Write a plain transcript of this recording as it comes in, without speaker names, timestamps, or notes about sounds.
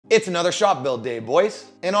It's another shop build day, boys.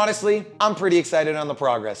 And honestly, I'm pretty excited on the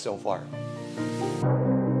progress so far.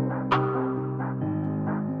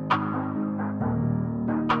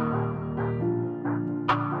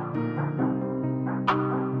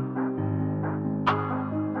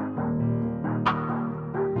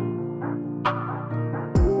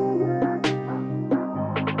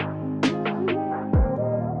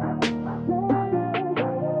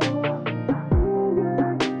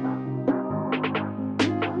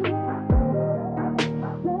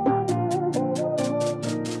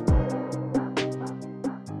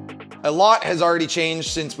 A lot has already changed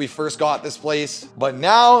since we first got this place, but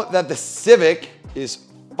now that the Civic is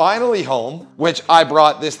finally home, which I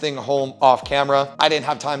brought this thing home off camera, I didn't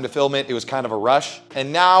have time to film it. It was kind of a rush.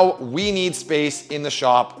 And now we need space in the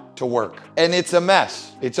shop to work. And it's a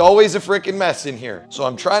mess. It's always a freaking mess in here. So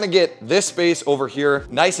I'm trying to get this space over here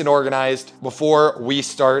nice and organized before we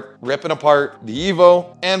start ripping apart the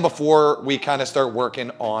Evo and before we kind of start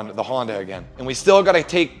working on the Honda again. And we still got to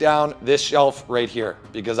take down this shelf right here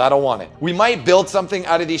because I don't want it. We might build something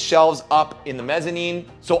out of these shelves up in the mezzanine.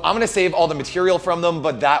 So I'm going to save all the material from them,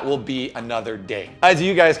 but that will be another day. As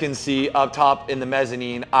you guys can see up top in the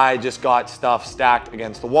mezzanine, I just got stuff stacked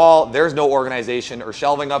against the wall. There's no organization or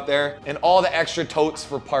shelving up there. And all the extra totes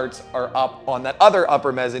for parts are up on that other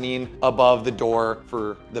upper mezzanine above the door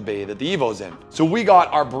for the bay that the Evo's in. So we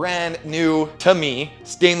got our brand new, to me,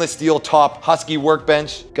 stainless steel top Husky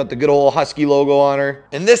workbench. Got the good old Husky logo on her.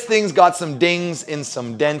 And this thing's got some dings and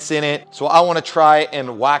some dents in it. So I want to try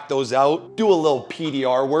and whack those out, do a little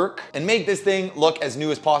PDR work, and make this thing look as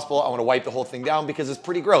new as possible. I want to wipe the whole thing down because it's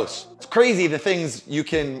pretty gross. It's crazy the things you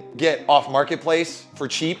can get off Marketplace for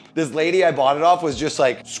cheap. This lady I bought it off was just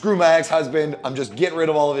like, screw my ex-husband, I'm just getting rid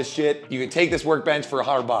of all of his shit. You can take this workbench for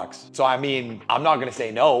 $100. So I mean, I'm not gonna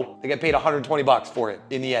say no. I get paid 120 bucks for it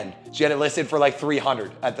in the end. She had it listed for like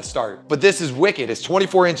 300 at the start. But this is wicked. It's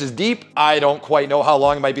 24 inches deep. I don't quite know how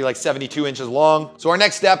long. It might be like 72 inches long. So our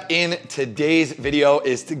next step in today's video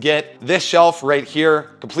is to get this shelf right here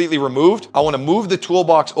completely removed. I wanna move the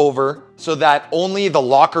toolbox over so that only the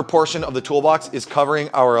locker portion of the toolbox is covering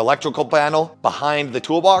our electrical panel behind the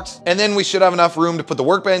toolbox. And then we should have enough room to put the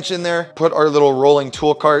workbench in there, put our little rolling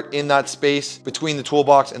tool cart in that space between the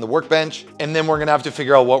toolbox and the workbench. And then we're gonna have to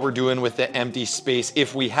figure out what we're doing with the empty space,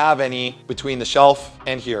 if we have any, between the shelf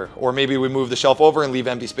and here. Or maybe we move the shelf over and leave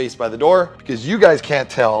empty space by the door, because you guys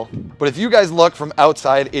can't tell, but if you guys look from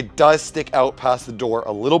outside, it does stick out past the door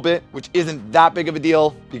a little bit, which isn't that big of a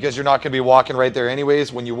deal because you're not gonna be walking right there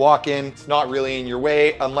anyways. When you walk in, it's not really in your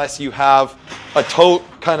way unless you have a tote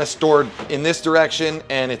kind of stored in this direction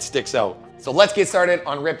and it sticks out. So let's get started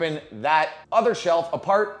on ripping that other shelf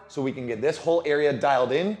apart so we can get this whole area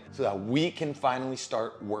dialed in so that we can finally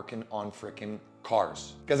start working on frickin'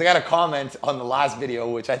 cars. Because I got a comment on the last video,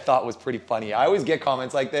 which I thought was pretty funny. I always get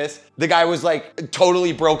comments like this. The guy was like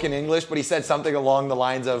totally broken English, but he said something along the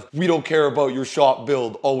lines of, we don't care about your shop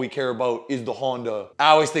build. All we care about is the Honda. I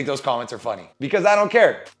always think those comments are funny because I don't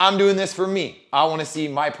care. I'm doing this for me. I want to see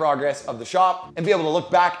my progress of the shop and be able to look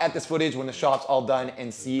back at this footage when the shop's all done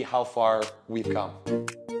and see how far we've come.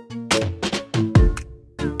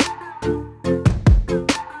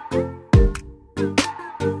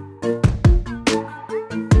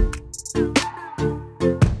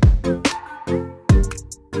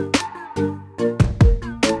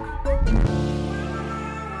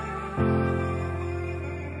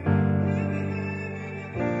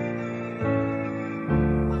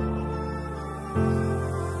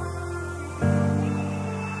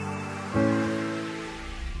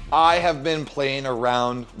 I have been playing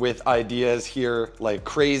around with ideas here like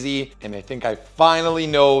crazy, and I think I finally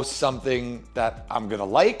know something that I'm gonna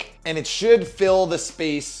like, and it should fill the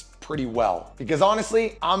space pretty well. Because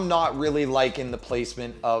honestly, I'm not really liking the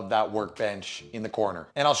placement of that workbench in the corner,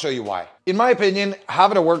 and I'll show you why. In my opinion,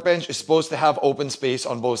 having a workbench is supposed to have open space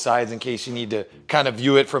on both sides in case you need to kind of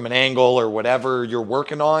view it from an angle or whatever you're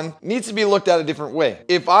working on. It needs to be looked at a different way.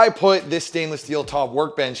 If I put this stainless steel top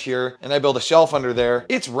workbench here and I build a shelf under there,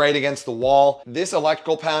 it's right against the wall. This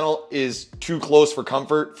electrical panel is too close for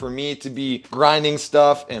comfort for me to be grinding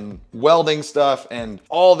stuff and welding stuff and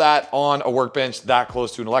all that on a workbench that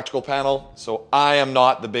close to an electrical panel. So I am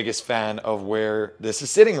not the biggest fan of where this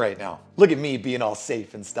is sitting right now. Look at me being all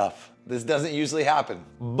safe and stuff. This doesn't usually happen,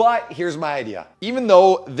 but here's my idea. Even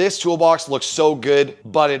though this toolbox looks so good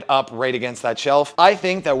butted up right against that shelf, I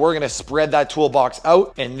think that we're gonna spread that toolbox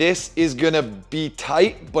out, and this is gonna be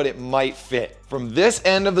tight, but it might fit. From this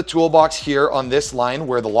end of the toolbox here on this line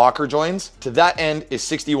where the locker joins to that end is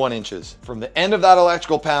 61 inches. From the end of that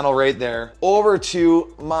electrical panel right there over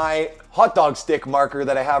to my hot dog stick marker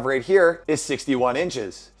that I have right here is 61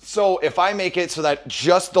 inches. So if I make it so that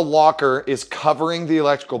just the locker is covering the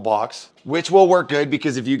electrical box, which will work good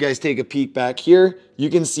because if you guys take a peek back here, you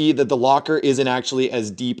can see that the locker isn't actually as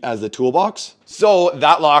deep as the toolbox. So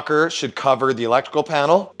that locker should cover the electrical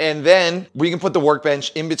panel. And then we can put the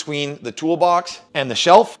workbench in between the toolbox and the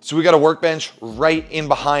shelf. So we got a workbench right in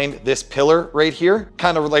behind this pillar right here,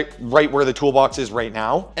 kind of like right where the toolbox is right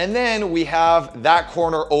now. And then we have that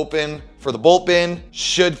corner open for the bolt bin,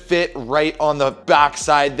 should fit right on the back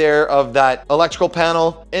side there of that electrical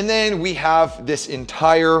panel. And then we have this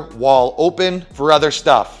entire wall open for other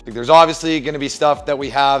stuff. Like there's obviously gonna be stuff that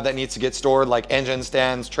we have that needs to get stored, like engine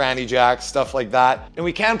stands, tranny jacks, stuff like that. And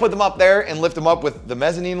we can put them up there and lift them up with the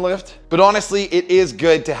mezzanine lift. But honestly, it is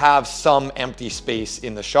good to have some empty space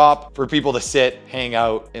in the shop for people to sit, hang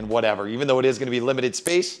out, and whatever. Even though it is gonna be limited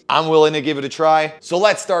space, I'm willing to give it a try. So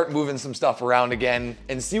let's start moving some stuff around again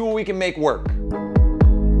and see what we can make work.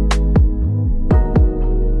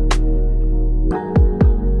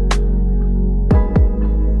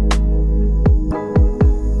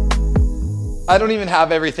 I don't even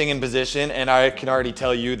have everything in position, and I can already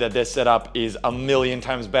tell you that this setup is a million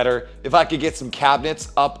times better. If I could get some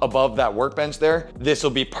cabinets up above that workbench there, this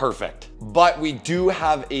will be perfect. But we do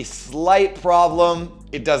have a slight problem.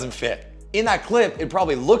 It doesn't fit. In that clip, it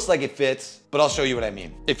probably looks like it fits, but I'll show you what I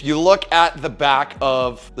mean. If you look at the back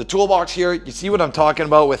of the toolbox here, you see what I'm talking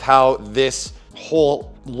about with how this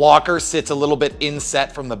whole locker sits a little bit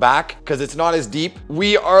inset from the back because it's not as deep.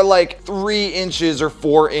 We are like 3 inches or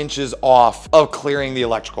 4 inches off of clearing the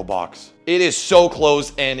electrical box. It is so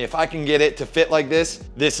close, and if I can get it to fit like this,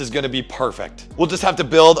 this is gonna be perfect. We'll just have to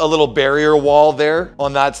build a little barrier wall there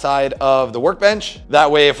on that side of the workbench. That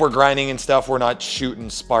way, if we're grinding and stuff, we're not shooting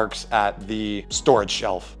sparks at the storage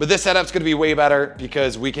shelf. But this setup's gonna be way better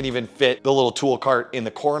because we can even fit the little tool cart in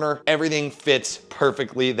the corner. Everything fits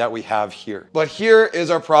perfectly that we have here. But here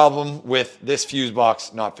is our problem with this fuse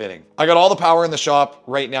box not fitting. I got all the power in the shop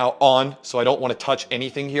right now on, so I don't wanna touch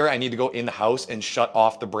anything here. I need to go in the house and shut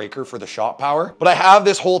off the breaker for the shop power. But I have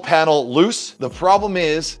this whole panel loose. The problem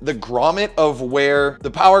is the grommet of where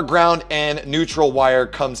the power, ground, and neutral wire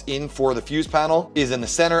comes in for the fuse panel is in the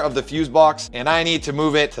center of the fuse box, and I need to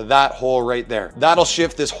move it to that hole right there. That'll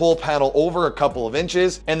shift this whole panel over a couple of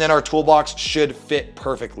inches, and then our toolbox should fit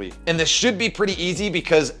perfectly. And this should be pretty easy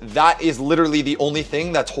because that is literally the only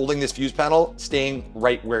thing that's holding this fuse panel staying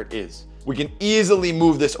right where it is. We can easily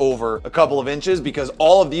move this over a couple of inches because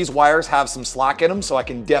all of these wires have some slack in them, so I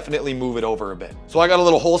can definitely move it over a bit. So I got a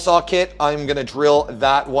little hole saw kit. I'm gonna drill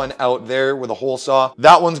that one out there with a hole saw.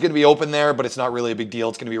 That one's gonna be open there, but it's not really a big deal.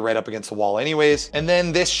 It's gonna be right up against the wall anyways. And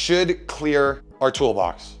then this should clear our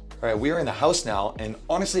toolbox. All right, we are in the house now, and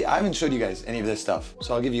honestly, I haven't showed you guys any of this stuff.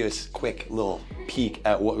 So I'll give you a quick little peek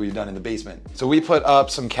at what we've done in the basement. So we put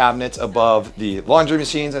up some cabinets above the laundry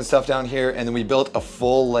machines and stuff down here, and then we built a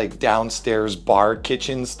full like downstairs bar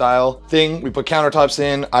kitchen style thing. We put countertops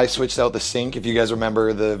in. I switched out the sink. If you guys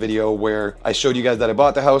remember the video where I showed you guys that I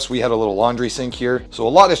bought the house, we had a little laundry sink here. So a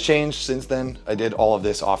lot has changed since then. I did all of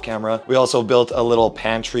this off camera. We also built a little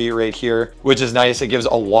pantry right here, which is nice. It gives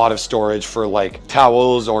a lot of storage for like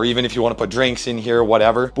towels, or even if you want to put drinks in here,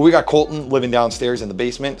 whatever. But we got Colton living downstairs in the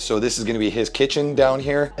basement, so this is going to be his kitchen down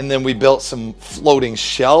here. And then we built some floating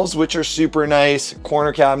shelves, which are super nice,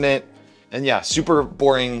 corner cabinet, and yeah, super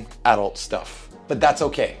boring adult stuff. But that's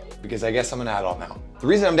okay, because I guess I'm an adult now. The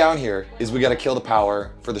reason I'm down here is we got to kill the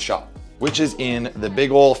power for the shop, which is in the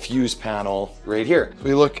big old fuse panel right here. So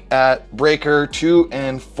we look at breaker 2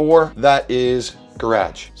 and 4, that is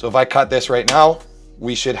garage. So if I cut this right now,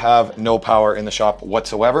 we should have no power in the shop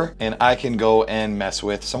whatsoever, and I can go and mess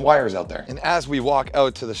with some wires out there. And as we walk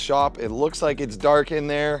out to the shop, it looks like it's dark in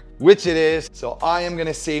there, which it is. So I am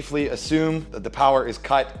gonna safely assume that the power is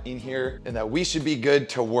cut in here and that we should be good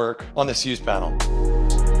to work on this fuse panel.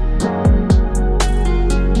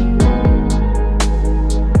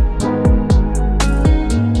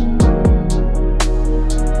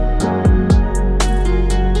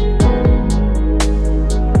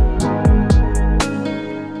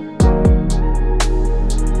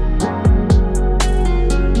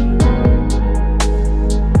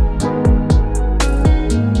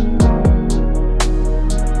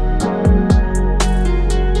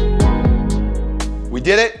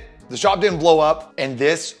 Did it. The shop didn't blow up, and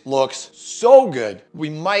this looks so good. We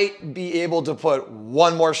might be able to put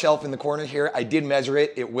one more shelf in the corner here. I did measure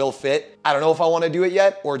it. It will fit. I don't know if I want to do it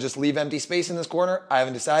yet or just leave empty space in this corner. I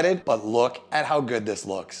haven't decided, but look at how good this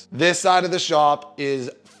looks. This side of the shop is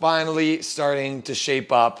finally starting to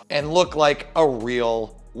shape up and look like a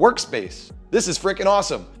real workspace. This is freaking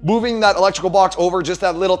awesome. Moving that electrical box over just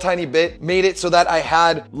that little tiny bit made it so that I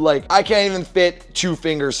had, like, I can't even fit 2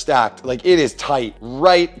 fingers stacked. Like, it is tight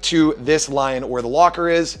right to this line where the locker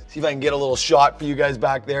is. See if I can get a little shot for you guys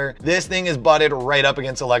back there. This thing is butted right up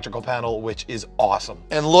against the electrical panel, which is awesome.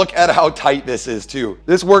 And look at how tight this is too.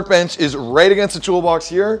 This workbench is right against the toolbox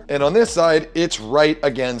here, and on this side, it's right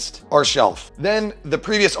against our shelf. Then the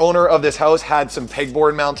previous owner of this house had some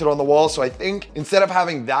pegboard mounted on the wall, so I think instead of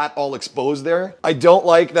having that all exposed there, I don't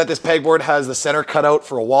like that this pegboard has the center cut out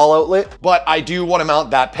for a wall outlet, but I do want to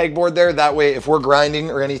mount that pegboard there. That way, if we're grinding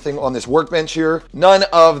or anything on this workbench here, none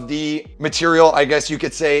of the material, I guess you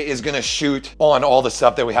could say, is going to shoot on all the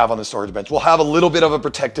stuff that we have on the storage bench. We'll have a little bit of a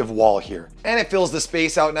protective wall here, and it fills the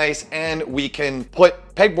space out nice, and we can put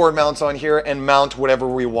pegboard mounts on here and mount whatever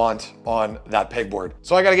we want on that pegboard.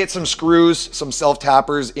 So I got to get some screws, some self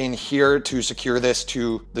tappers in here to secure this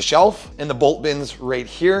to the shelf, and the bolt bins right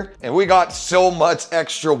here. And we got so much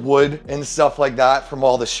extra wood and stuff like that from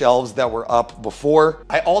all the shelves that were up before.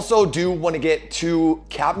 I also do want to get 2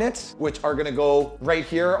 cabinets, which are going to go right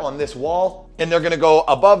here on this wall, and they're going to go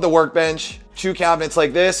above the workbench. 2 cabinets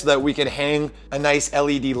like this so that we can hang a nice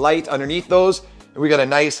LED light underneath those. And we got a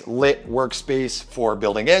nice lit workspace for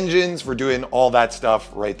building engines, for doing all that stuff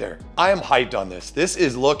right there. I am hyped on this. This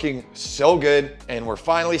is looking so good, and we're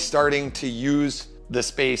finally starting to use the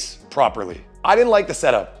space properly. I didn't like the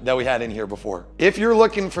setup that we had in here before. If you're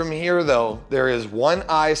looking from here though, there is one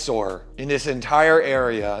eyesore in this entire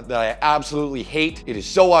area that I absolutely hate. It is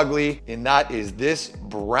so ugly, and that is this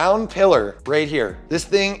brown pillar right here. This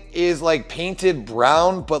thing is like painted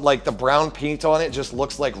brown, but like the brown paint on it just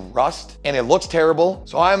looks like rust, and it looks terrible.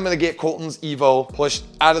 So I'm gonna get Colton's Evo pushed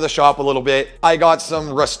out of the shop a little bit. I got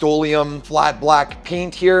some Rust-Oleum flat black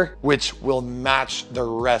paint here, which will match the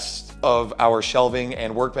rest of our shelving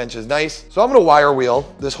and workbenches nice. So I'm gonna wire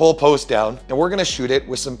wheel this whole post down, and we're gonna shoot it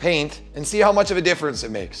with some paint and see how much of a difference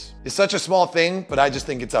it makes. It's such a small thing, but I just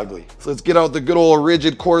think it's ugly. So let's get out the good old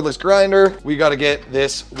rigid cordless grinder. We gotta get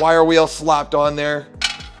this wire wheel slapped on there,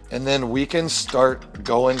 and then we can start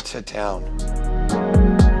going to town.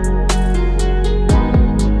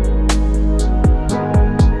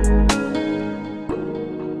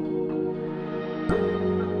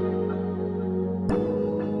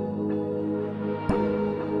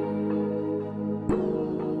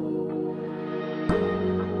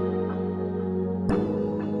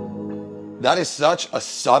 That is such a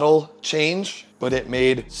subtle change, but it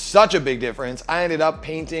made such a big difference. I ended up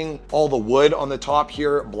painting all the wood on the top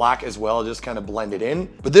here black as well, just kind of blended in.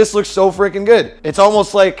 But this looks so freaking good. It's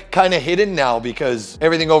almost like kind of hidden now because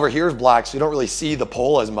everything over here is black, so you don't really see the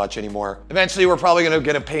pole as much anymore. Eventually, we're probably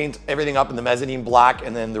gonna paint everything up in the mezzanine black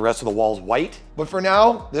and then the rest of the walls white. But for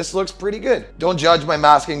now, this looks pretty good. Don't judge my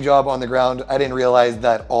masking job on the ground. I didn't realize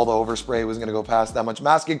that all the overspray was gonna go past that much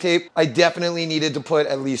masking tape. I definitely needed to put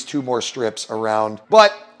at least 2 more strips around,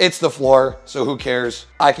 but it's the floor, so who cares?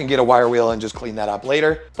 I can get a wire wheel and just clean that up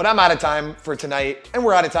later. But I'm out of time for tonight, and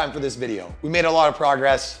we're out of time for this video. We made a lot of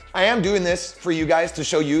progress. I am doing this for you guys to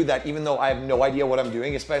show you that even though I have no idea what I'm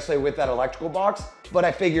doing, especially with that electrical box, but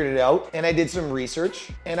I figured it out, and I did some research,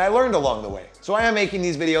 and I learned along the way. So I am making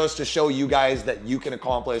these videos to show you guys that you can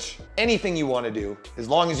accomplish anything you want to do as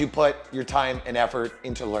long as you put your time and effort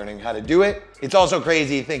into learning how to do it. It's also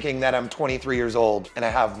crazy thinking that I'm 23 years old and I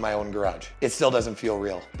have my own garage. It still doesn't feel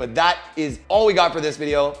real. But that is all we got for this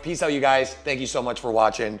video. Peace out, you guys. Thank you so much for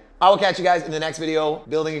watching. I will catch you guys in the next video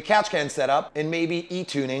building a catch can setup and maybe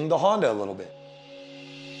e-tuning the Honda a little bit.